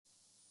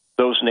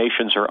those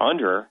nations are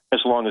under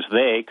as long as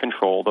they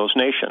control those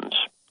nations.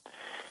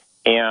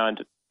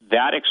 And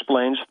that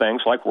explains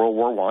things like World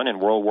War I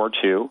and World War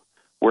II,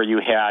 where you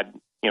had,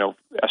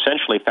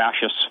 essentially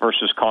fascists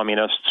versus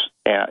communists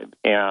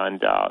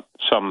and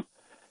some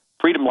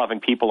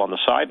freedom-loving people on the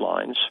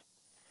sidelines.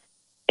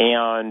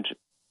 And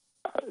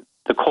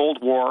the Cold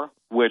War,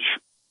 which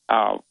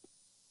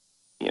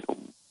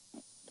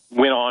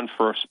went on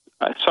for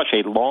such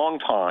a long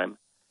time,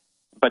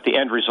 but the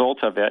end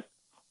result of it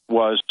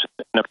was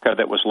an America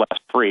that was less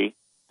free.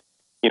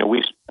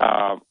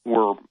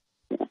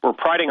 We're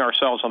priding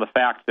ourselves on the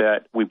fact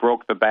that we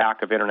broke the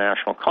back of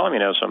international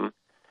communism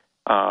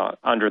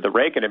under the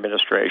Reagan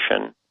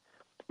administration,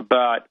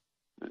 but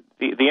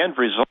the end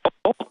result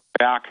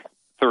back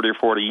 30 or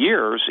 40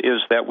 years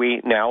is that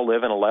we now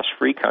live in a less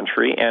free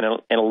country, and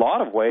in a lot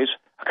of ways,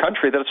 a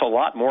country that's a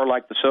lot more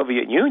like the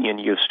Soviet Union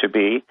used to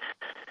be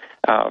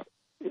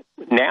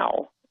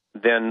now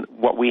than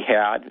what we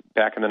had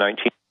back in the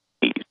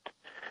 1980s.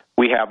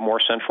 We have more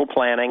central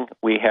planning.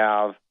 We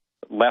have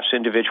less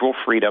individual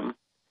freedom.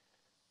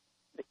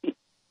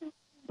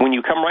 When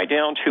you come right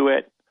down to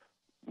it,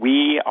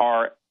 we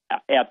are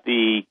at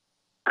the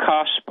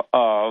cusp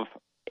of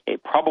it'll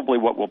probably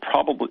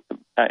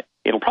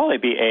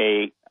be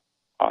a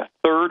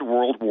third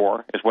world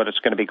war is what it's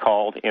going to be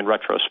called in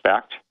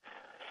retrospect.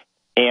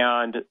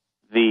 And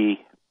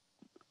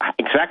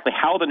exactly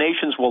how the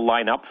nations will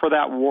line up for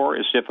that war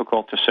is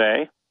difficult to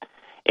say.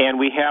 And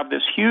we have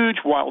this huge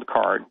wild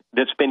card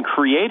that's been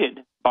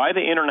created by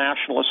the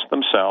internationalists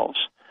themselves,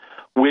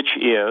 which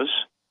is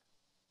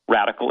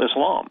radical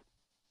Islam.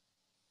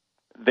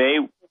 They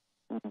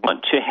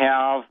want to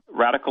have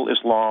radical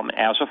Islam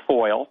as a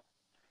foil,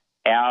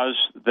 as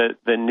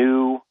the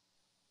new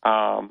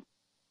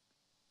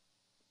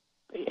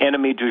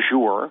enemy du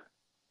jour,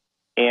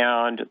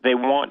 and they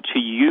want to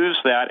use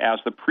that as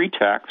the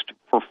pretext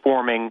for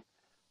forming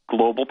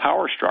global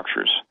power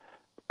structures,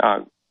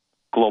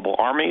 global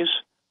armies,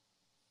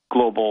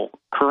 global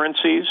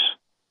currencies,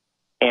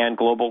 and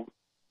global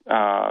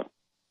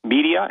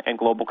media and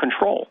global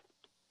control.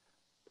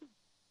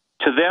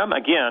 To them,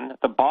 again,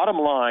 the bottom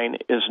line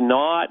is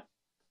not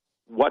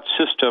what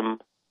system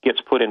gets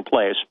put in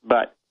place,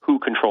 but who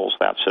controls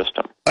that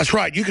system. That's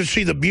right. You can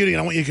see the beauty,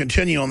 and I want you to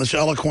continue on this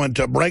eloquent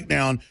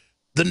breakdown.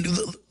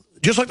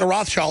 Just like the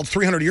Rothschilds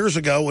 300 years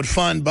ago would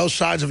fund both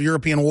sides of a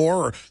European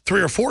war, or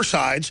 3 or 4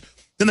 sides,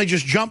 then they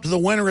just jump to the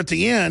winner at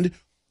the end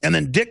and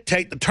then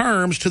dictate the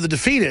terms to the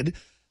defeated.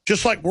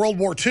 Just like World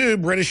War II,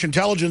 British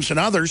intelligence and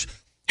others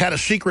had a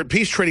secret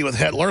peace treaty with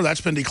Hitler.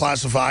 That's been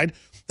declassified.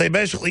 They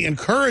basically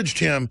encouraged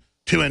him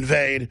to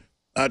invade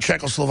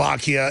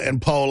Czechoslovakia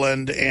and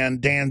Poland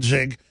and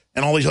Danzig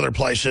and all these other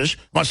places.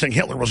 I'm not saying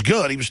Hitler was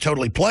good. He was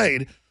totally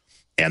played.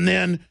 And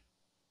then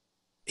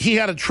he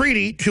had a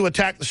treaty to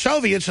attack the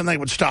Soviets, and they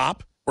would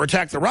stop, or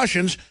attack the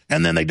Russians,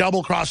 and then they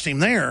double-crossed him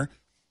there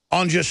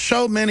on just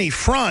so many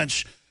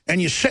fronts.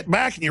 And you sit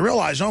back and you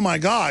realize, oh, my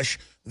gosh,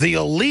 the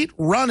elite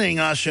running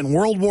us in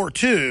World War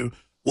II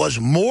was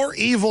more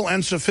evil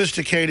and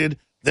sophisticated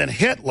than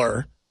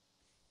Hitler.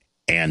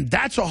 And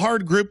that's a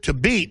hard group to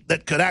beat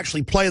that could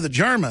actually play the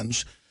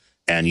Germans.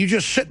 And you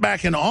just sit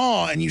back in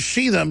awe and you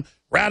see them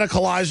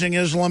radicalizing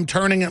Islam,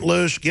 turning it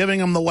loose, giving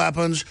them the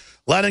weapons,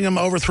 letting them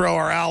overthrow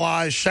our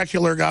allies,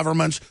 secular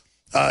governments,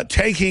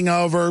 taking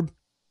over.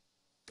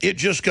 It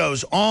just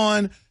goes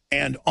on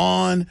and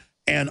on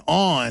and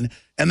on.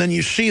 And then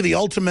you see the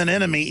ultimate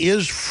enemy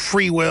is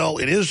free will.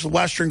 It is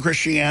Western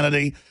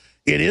Christianity.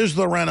 It is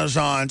the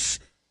Renaissance.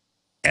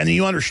 And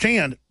you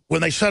understand, when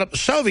they set up the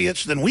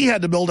Soviets, then we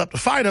had to build up to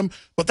fight them,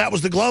 but that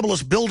was the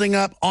globalists building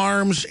up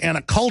arms and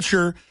a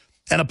culture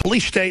and a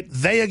police state,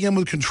 they again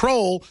with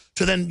control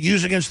to then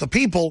use against the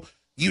people.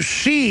 You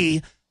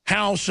see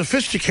how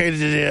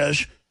sophisticated it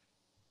is.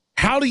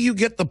 How do you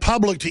get the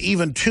public to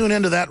even tune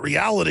into that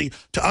reality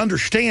to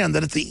understand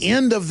that at the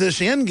end of this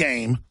end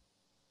game,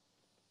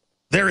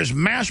 there is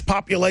mass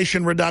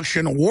population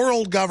reduction,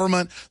 world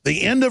government,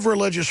 the end of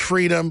religious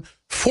freedom,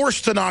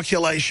 forced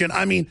inoculation.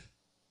 I mean,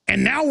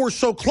 and now we're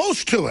so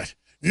close to it.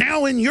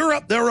 Now in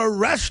Europe, they're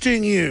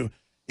arresting you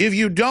if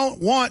you don't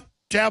want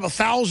to have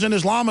 1,000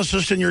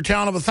 Islamicists in your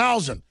town of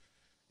 1,000.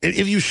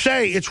 If you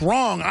say it's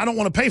wrong, I don't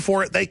want to pay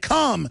for it, they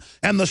come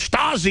and the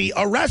Stasi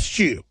arrests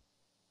you.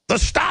 The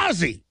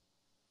Stasi.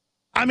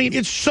 I mean,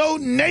 it's so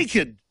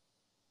naked.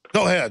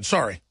 Go ahead,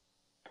 sorry.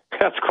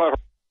 That's quite right.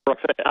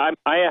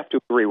 I have to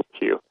agree with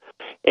you.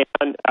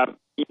 And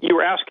you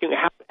were asking,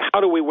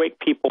 how do we wake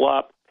people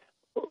up?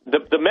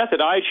 The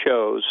method I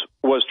chose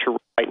was to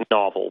write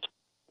novels,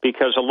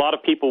 because a lot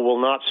of people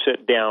will not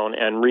sit down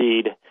and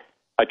read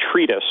a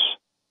treatise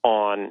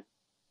on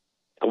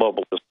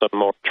globalism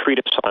or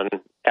treatise on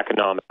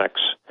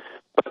economics,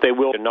 but they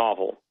will read a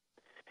novel.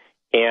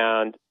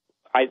 And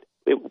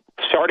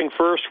starting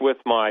first with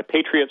my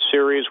Patriot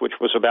series, which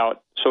was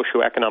about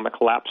socioeconomic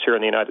collapse here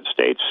in the United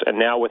States, and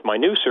now with my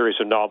new series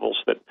of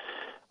novels that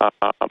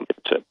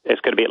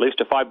it's going to be at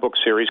least a 5-book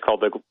series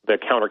called the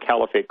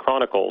Counter-Caliphate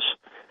Chronicles,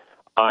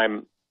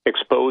 I'm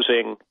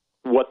exposing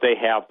what they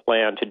have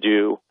planned to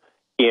do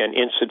in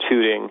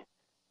instituting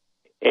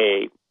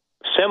a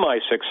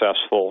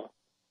semi-successful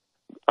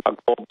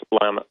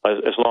global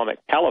Islamic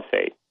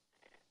caliphate,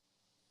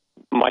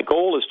 my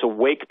goal is to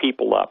wake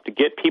people up, to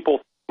get people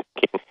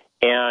thinking,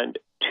 and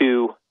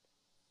to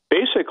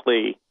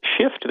basically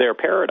shift their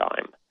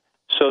paradigm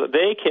so that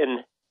they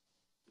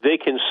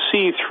can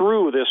see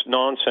through this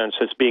nonsense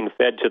that's being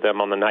fed to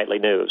them on the nightly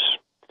news,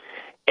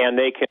 and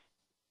they can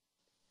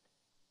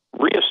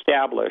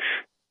reestablish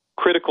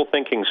critical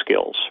thinking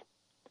skills.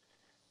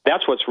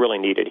 That's what's really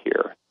needed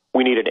here.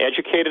 We need an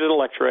educated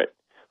electorate.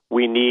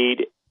 We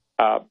need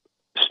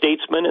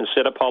statesmen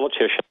instead of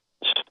politicians.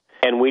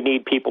 And we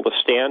need people to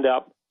stand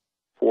up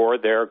for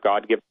their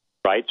God-given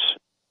rights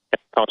and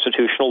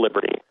constitutional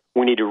liberty.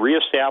 We need to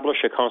reestablish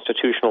a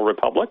constitutional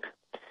republic.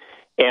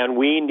 And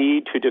we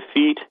need to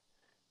defeat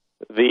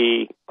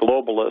the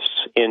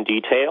globalists in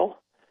detail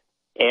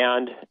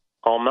and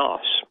en masse.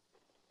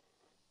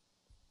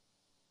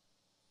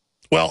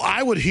 Well,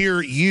 I would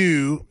hear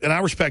you, and I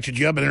respected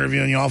you. I've been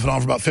interviewing you off and on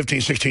for about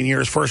 15, 16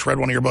 years. First read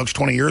one of your books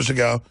 20 years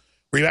ago,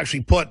 where you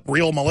actually put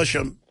real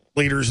militia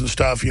leaders and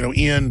stuff, you know,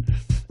 in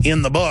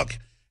the book.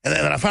 And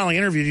then I finally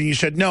interviewed you, and you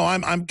said, no,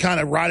 I'm kind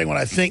of writing what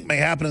I think may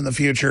happen in the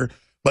future,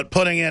 but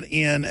putting it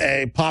in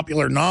a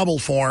popular novel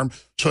form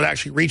so it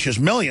actually reaches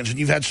millions. And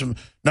you've had some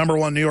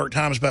 #1 New York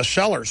Times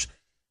bestsellers.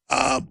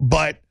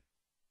 But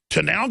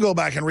to now go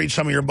back and read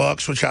some of your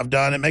books, which I've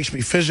done, it makes me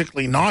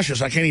physically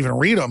nauseous. I can't even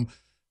read them,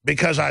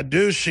 because I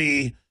do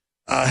see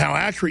how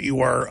accurate you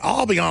were.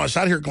 I'll be honest,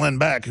 I'd hear Glenn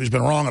Beck, who's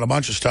been wrong on a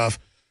bunch of stuff,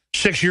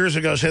 6 years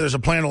ago say there's a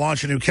plan to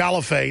launch a new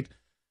caliphate.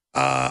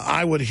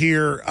 I would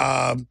hear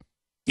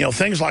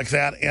things like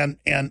that,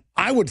 and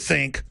I would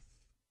think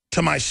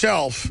to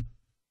myself,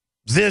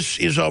 this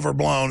is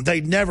overblown.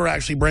 They'd never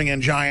actually bring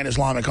in giant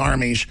Islamic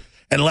armies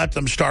and let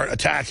them start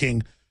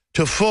attacking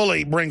to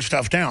fully bring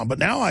stuff down. But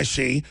now I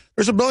see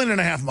there's 1.5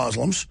 billion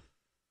Muslims.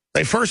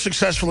 They first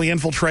successfully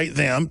infiltrate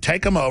them,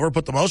 take them over,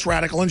 put the most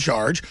radical in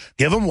charge,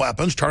 give them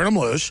weapons, turn them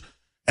loose,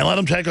 and let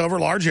them take over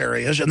large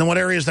areas. And then what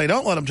areas they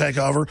don't let them take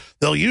over,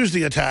 they'll use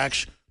the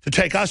attacks to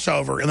take us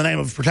over in the name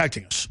of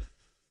protecting us.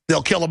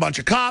 They'll kill a bunch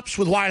of cops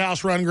with White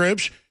House-run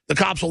groups. The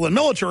cops will then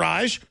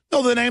militarize.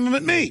 They'll then name them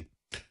at me.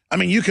 I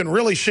mean, you can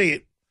really see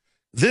it.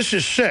 This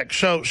is sick.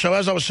 So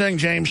as I was saying,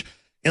 James,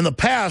 in the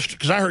past,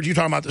 because I heard you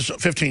talking about this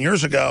 15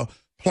 years ago,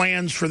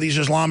 plans for these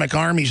Islamic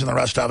armies and the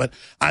rest of it.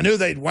 I knew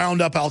they'd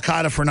wound up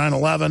al-Qaeda for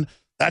 9/11.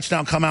 That's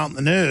now come out in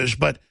the news.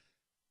 But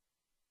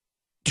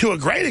to a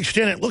great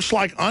extent, it looks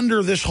like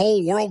under this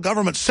whole world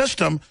government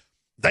system,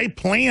 they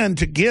plan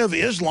to give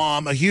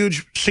Islam a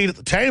huge seat at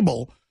the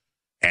table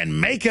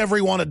and make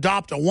everyone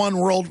adopt a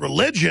one-world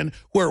religion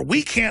where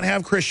we can't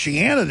have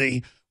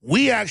Christianity.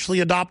 We actually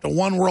adopt a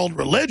one-world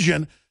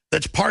religion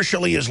that's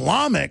partially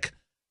Islamic,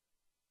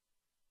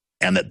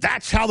 and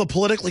that's how the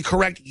politically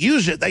correct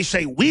use it. They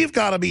say, we've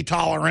got to be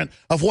tolerant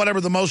of whatever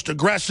the most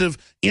aggressive,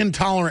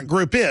 intolerant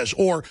group is.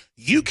 Or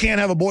you can't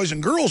have a boys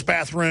and girls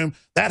bathroom.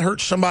 That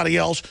hurts somebody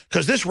else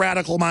because this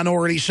radical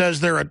minority says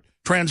they're a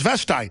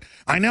transvestite.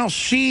 I now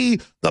see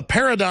the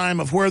paradigm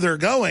of where they're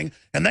going,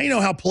 and they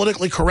know how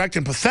politically correct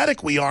and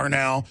pathetic we are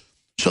now.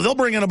 So they'll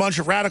bring in a bunch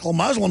of radical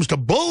Muslims to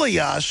bully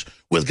us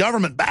with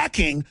government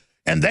backing,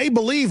 and they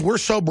believe we're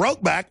so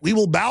broke back, we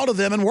will bow to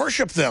them and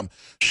worship them.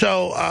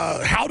 So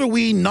how do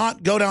we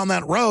not go down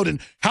that road, and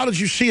how did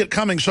you see it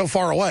coming so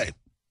far away?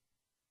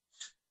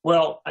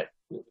 Well,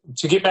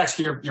 to get back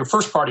to your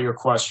first part of your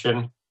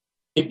question,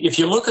 if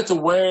you look at the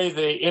way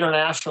the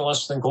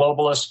internationalists and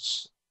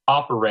globalists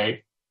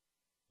operate,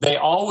 they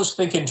always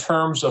think in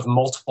terms of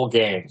multiple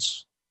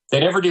gains. They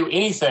never do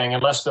anything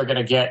unless they're going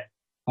to get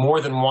more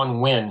than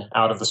one win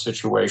out of the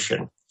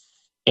situation.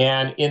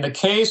 And in the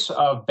case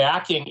of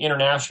backing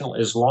international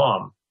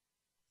Islam,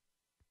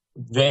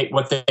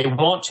 what they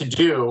want to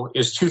do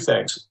is two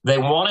things. They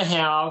want to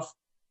have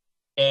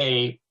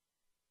a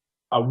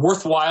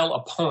worthwhile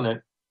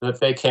opponent that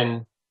they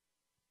can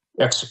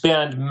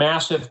expend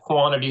massive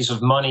quantities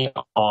of money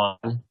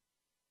on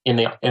in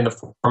the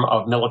form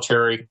of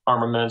military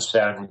armaments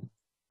and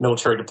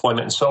military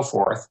deployment and so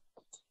forth.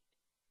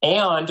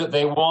 And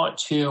they want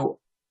to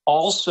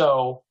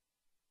also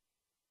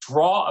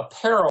draw a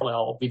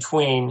parallel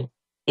between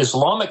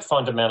Islamic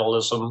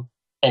fundamentalism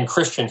and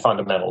Christian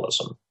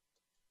fundamentalism.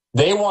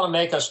 They want to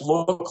make us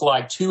look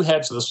like two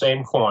heads of the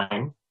same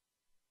coin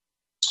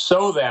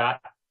so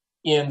that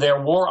in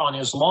their war on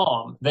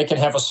Islam, they can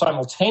have a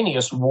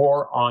simultaneous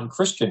war on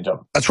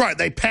Christendom. That's right.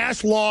 They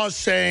pass laws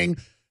saying,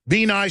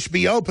 be nice,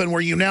 be open,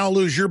 where you now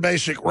lose your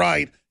basic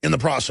right in the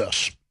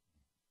process.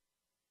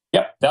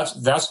 Yep,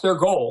 that's their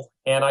goal.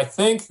 And I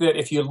think that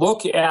if you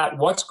look at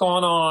what's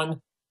gone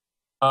on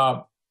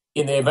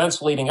in the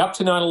events leading up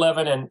to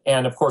 9/11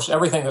 and of course,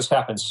 everything that's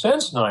happened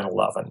since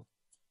 9/11,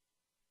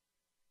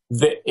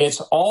 it's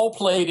all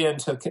played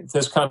into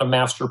this kind of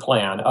master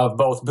plan of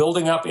both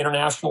building up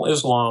international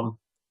Islam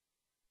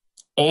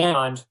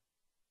and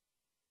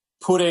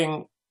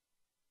putting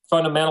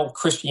fundamental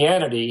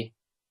Christianity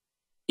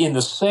in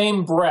the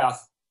same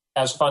breath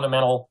as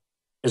fundamental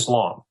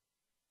Islam.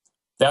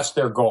 That's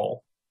their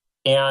goal.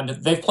 And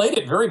they've played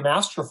it very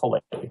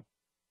masterfully.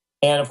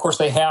 And of course,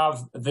 they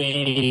have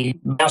the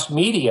mass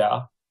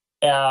media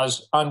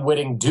as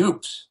unwitting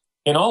dupes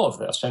in all of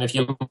this. And if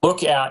you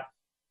look at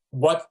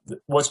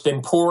what's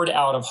been poured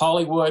out of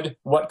Hollywood,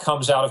 what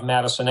comes out of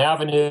Madison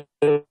Avenue,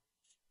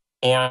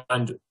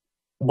 and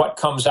what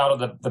comes out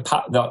of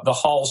the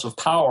halls of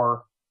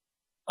power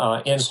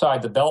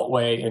inside the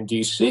Beltway in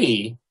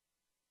D.C.,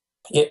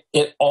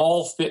 it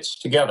all fits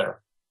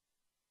together.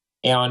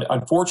 And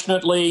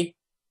unfortunately,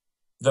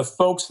 the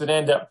folks that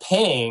end up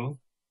paying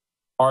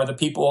are the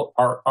people,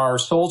 are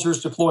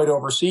soldiers deployed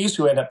overseas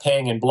who end up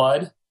paying in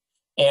blood,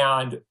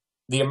 and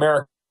the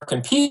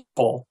American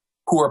people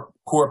who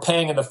are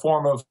paying in the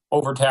form of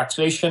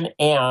overtaxation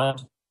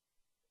and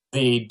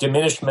the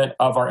diminishment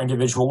of our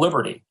individual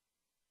liberty.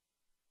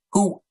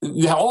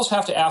 You always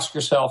have to ask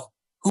yourself,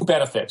 who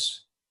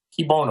benefits?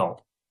 Qui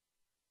bono?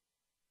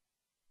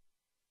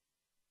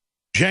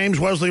 James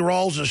Wesley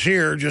Rawls is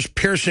here, just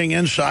piercing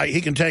insight. He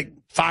can take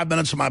 5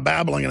 minutes of my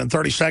babbling and in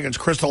 30 seconds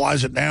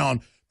crystallize it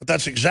down. But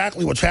that's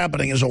exactly what's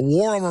happening, is a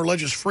war on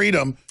religious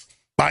freedom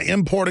by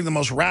importing the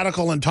most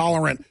radical,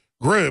 intolerant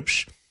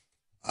groups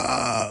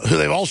who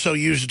they've also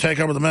used to take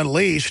over the Middle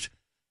East,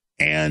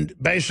 and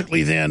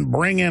basically then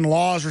bring in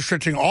laws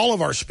restricting all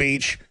of our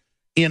speech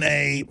in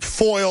a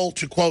foil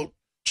to, quote,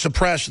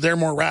 suppress their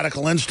more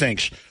radical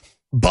instincts,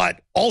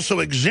 but also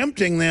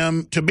exempting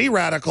them to be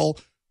radical,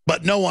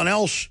 but no one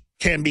else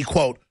can be,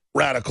 quote,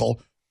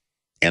 radical.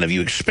 And if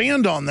you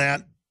expand on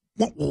that,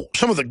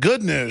 some of the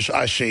good news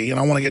I see, and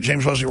I want to get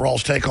James Wesley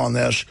Rawls' take on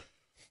this,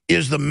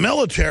 is the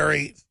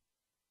military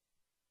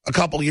a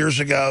couple years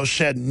ago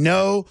said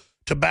no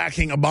to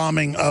backing a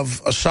bombing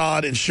of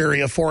Assad in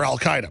Syria for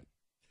al-Qaeda.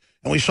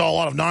 And we saw a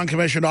lot of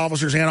non-commissioned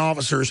officers and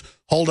officers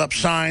hold up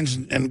signs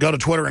and go to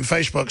Twitter and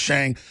Facebook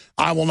saying,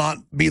 I will not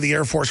be the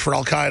Air Force for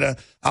al-Qaeda.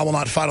 I will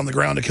not fight on the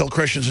ground to kill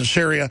Christians in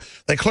Syria.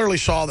 They clearly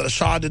saw that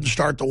Assad didn't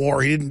start the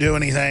war. He didn't do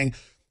anything.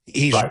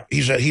 He's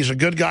a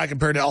good guy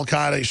compared to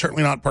al-Qaeda. He's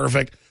certainly not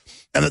perfect.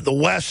 And that the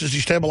West is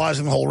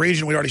destabilizing the whole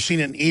region. We'd already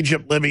seen it in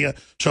Egypt, Libya.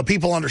 So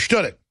people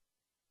understood it.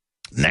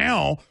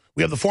 Now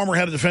we have the former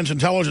head of Defense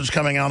Intelligence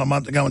coming out a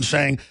month ago and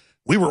saying,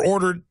 we were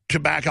ordered to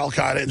back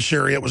al-Qaeda in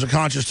Syria. It was a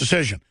conscious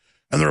decision.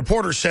 And the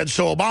reporter said,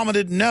 so Obama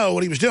didn't know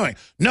what he was doing.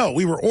 No,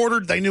 we were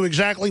ordered. They knew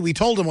exactly. We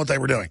told them what they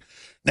were doing.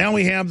 Now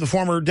we have the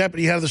former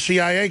deputy head of the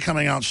CIA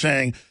coming out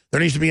saying there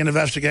needs to be an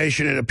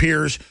investigation. It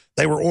appears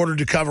they were ordered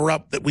to cover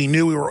up that we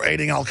knew we were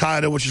aiding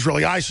al-Qaeda, which is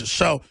really ISIS.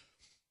 So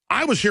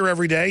I was here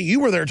every day. You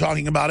were there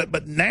talking about it.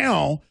 But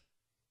now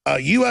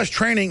U.S.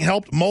 training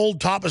helped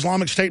mold top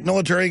Islamic State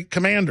military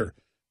commander.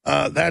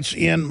 That's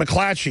in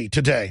McClatchy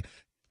today.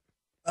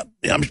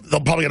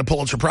 They'll probably get a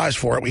Pulitzer Prize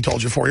for it. We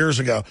told you 4 years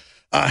ago.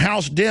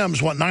 House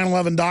Dems want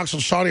 9/11 docs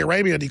in Saudi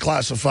Arabia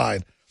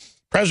declassified.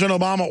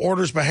 President Obama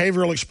orders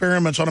behavioral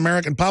experiments on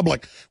American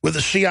public with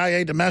the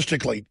CIA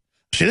domestically.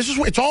 See, this is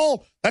it's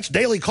all, that's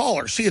Daily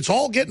Caller. See, it's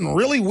all getting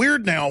really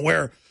weird now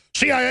where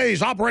CIA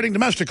is operating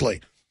domestically.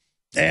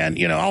 And,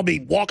 you know, I'll be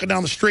walking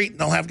down the street and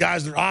they'll have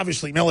guys that are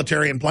obviously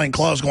military and plain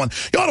clothes going,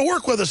 you ought to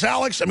work with us,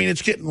 Alex. I mean,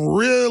 it's getting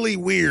really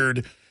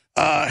weird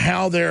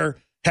how they're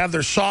have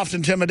their soft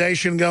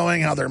intimidation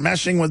going, how they're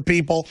messing with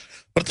people.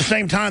 But at the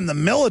same time, the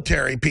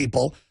military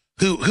people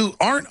who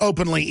aren't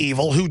openly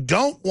evil, who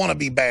don't want to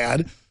be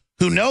bad,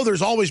 who know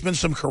there's always been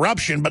some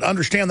corruption, but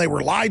understand they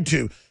were lied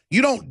to.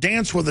 You don't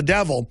dance with the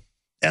devil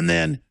and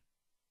then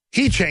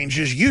he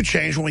changes, you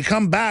change. When we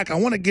come back, I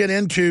want to get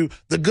into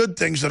the good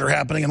things that are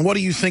happening. And what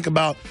do you think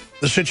about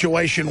the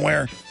situation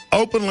where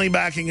openly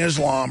backing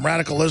Islam,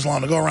 radical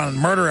Islam, to go around and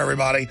murder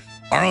everybody,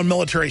 our own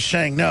military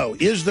saying no?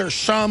 Is there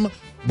some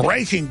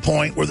breaking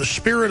point where the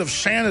spirit of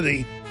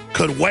sanity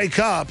could wake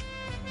up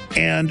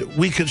and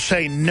we could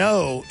say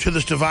no to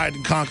this divide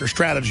and conquer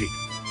strategy?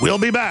 We'll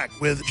be back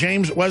with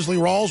James Wesley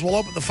Rawls. We'll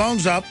open the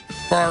phones up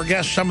for our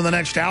guests some of the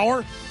next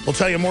hour. We'll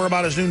tell you more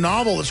about his new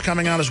novel that's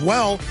coming out as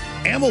well,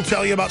 and we'll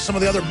tell you about some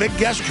of the other big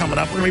guests coming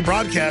up. We're going to be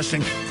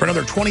broadcasting for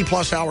another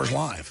 20-plus hours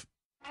live.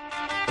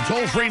 The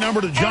toll-free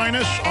number to join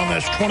us on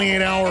this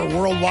 28-hour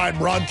worldwide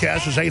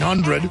broadcast is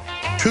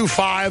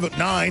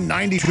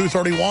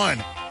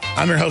 800-259-9231.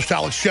 I'm your host,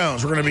 Alex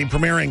Jones. We're going to be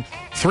premiering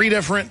 3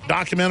 different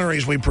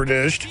documentaries we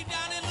produced.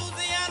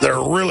 They're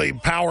really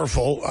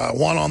powerful.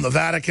 One on the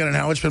Vatican and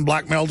how it's been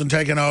blackmailed and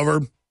taken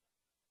over.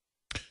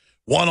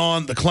 One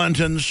on the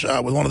Clintons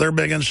with one of their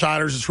big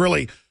insiders. It's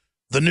really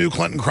the new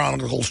Clinton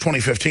Chronicles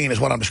 2015 is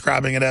what I'm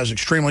describing it as.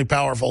 Extremely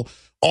powerful.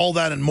 All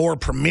that and more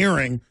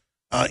premiering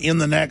in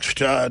the next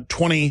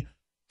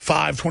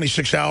 25,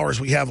 26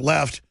 hours we have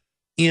left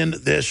in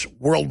this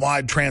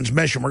worldwide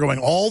transmission. We're going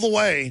all the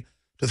way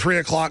to 3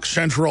 o'clock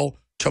Central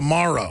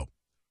tomorrow.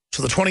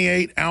 So the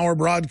 28-hour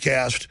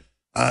broadcast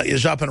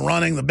is up and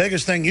running. The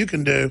biggest thing you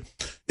can do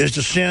is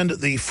to send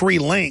the free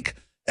link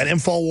at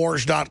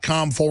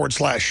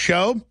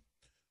Infowars.com/show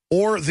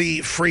or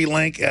the free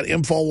link at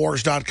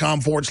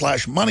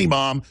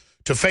Infowars.com/moneybomb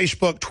to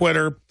Facebook,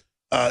 Twitter,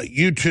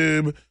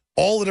 YouTube,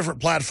 all the different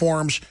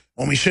platforms.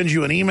 When we send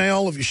you an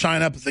email, if you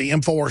sign up at the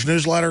Infowars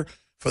newsletter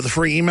for the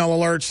free email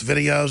alerts, the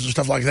videos and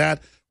stuff like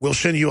that, We'll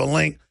send you a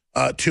link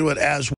to it as